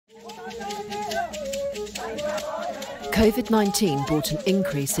COVID-19 brought an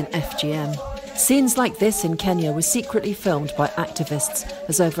increase in FGM. Scenes like this in Kenya were secretly filmed by activists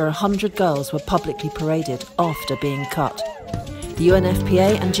as over 100 girls were publicly paraded after being cut. The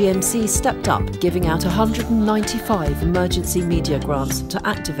UNFPA and GMC stepped up, giving out 195 emergency media grants to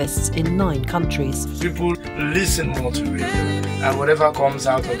activists in 9 countries. People listen more to radio, and whatever comes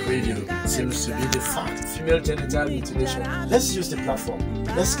out of radio seems to be the fact. Female genital mutilation. Let's use the platform.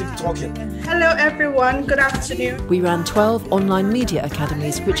 Let's keep talking. Hello everyone, good afternoon. We ran 12 online media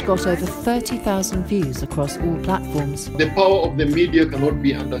academies which got over 30,000 views across all platforms. The power of the media cannot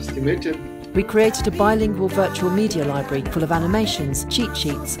be underestimated. We created a bilingual virtual media library full of animations, cheat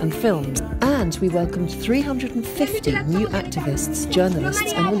sheets and films. And we welcomed 350 new activists,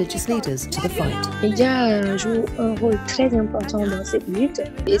 journalists and religious leaders to the fight. Les médias jouent un rôle très important dans cette lutte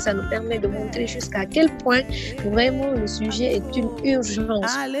et ça nous permet de montrer jusqu'à quel point vraiment le sujet est une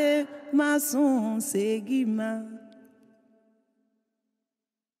urgence.